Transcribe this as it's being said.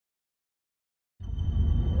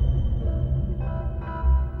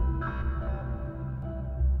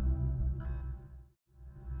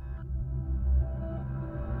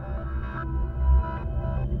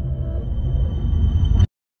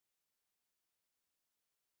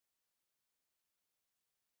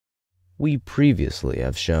We previously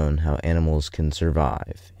have shown how animals can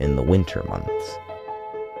survive in the winter months.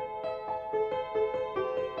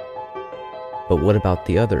 But what about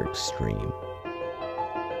the other extreme?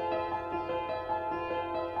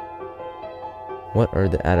 What are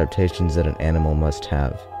the adaptations that an animal must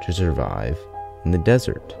have to survive in the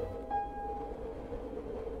desert?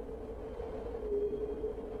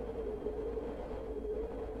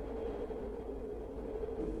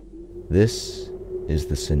 This is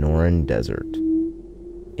the Sonoran Desert.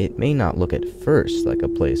 It may not look at first like a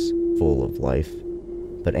place full of life,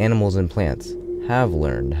 but animals and plants have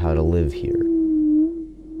learned how to live here.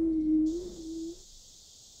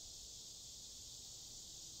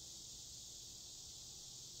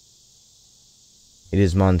 It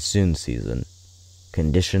is monsoon season,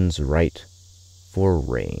 conditions right for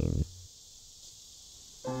rain.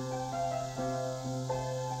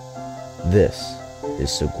 This is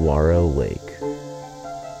Saguaro Lake.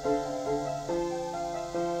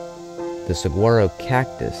 The saguaro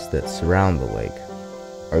cactus that surround the lake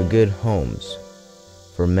are good homes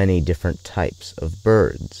for many different types of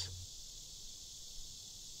birds.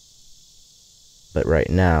 But right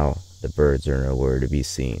now, the birds are nowhere to be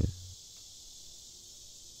seen.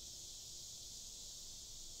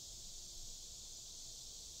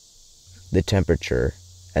 The temperature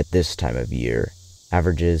at this time of year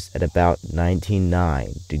averages at about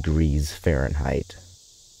 99 degrees Fahrenheit.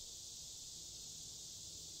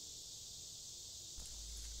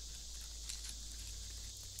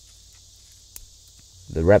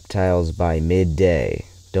 The reptiles by midday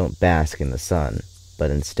don't bask in the sun,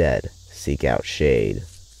 but instead seek out shade.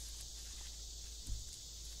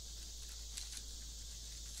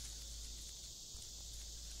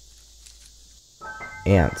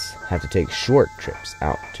 Ants have to take short trips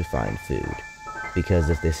out to find food, because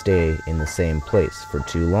if they stay in the same place for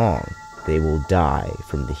too long, they will die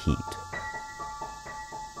from the heat.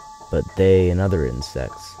 But they and other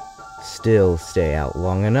insects still stay out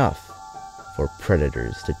long enough for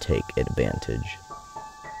predators to take advantage.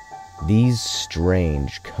 These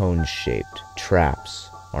strange cone-shaped traps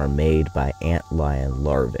are made by antlion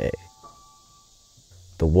larvae.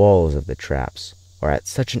 The walls of the traps are at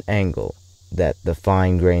such an angle that the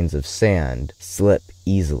fine grains of sand slip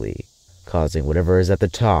easily, causing whatever is at the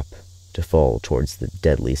top to fall towards the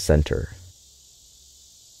deadly center.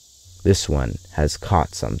 This one has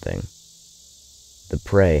caught something. The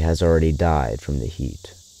prey has already died from the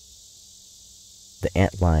heat. The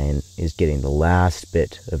antlion is getting the last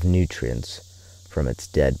bit of nutrients from its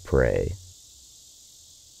dead prey.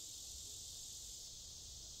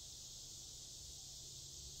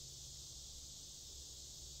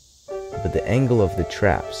 But the angle of the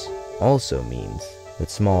traps also means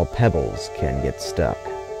that small pebbles can get stuck.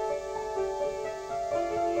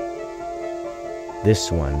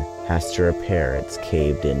 This one has to repair its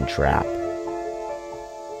caved-in trap.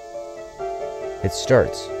 It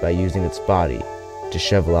starts by using its body to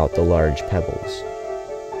shovel out the large pebbles.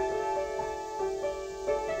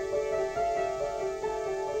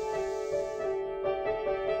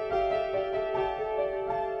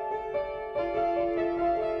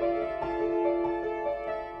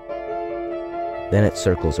 Then it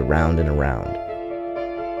circles around and around.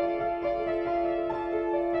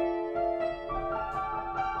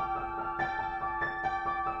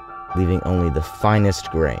 Leaving only the finest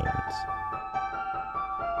grains.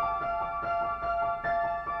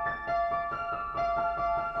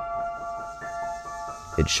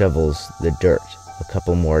 It shovels the dirt a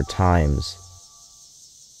couple more times,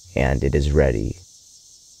 and it is ready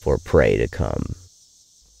for prey to come.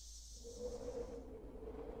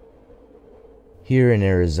 Here in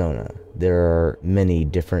Arizona, there are many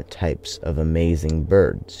different types of amazing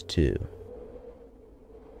birds, too.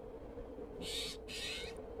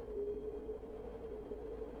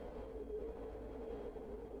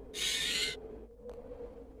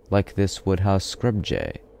 Like this woodhouse scrub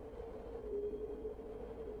jay.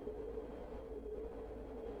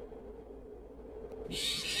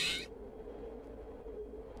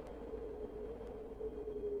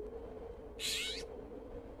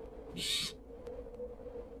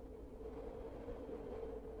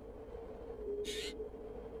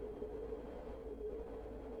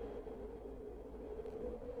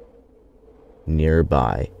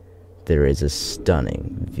 Nearby, there is a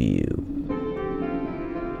stunning view.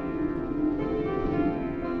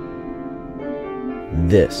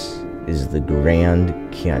 This is the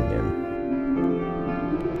Grand Canyon.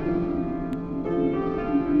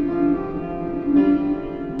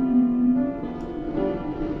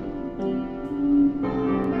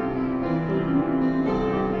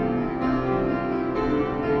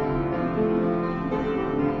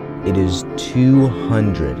 It is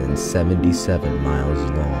 277 miles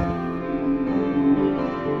long.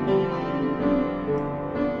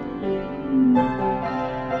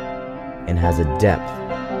 And has a depth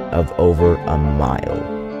of over a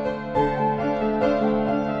mile.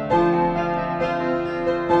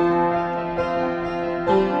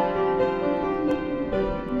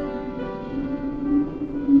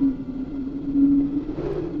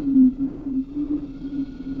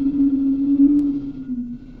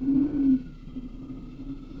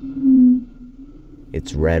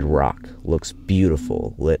 Its red rock looks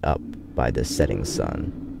beautiful lit up by the setting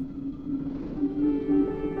sun.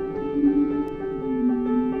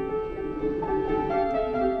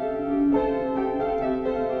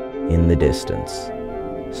 In the distance,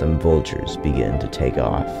 some vultures begin to take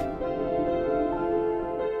off.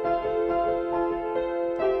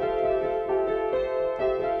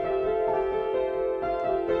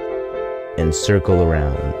 And circle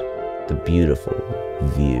around the beautiful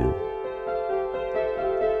view.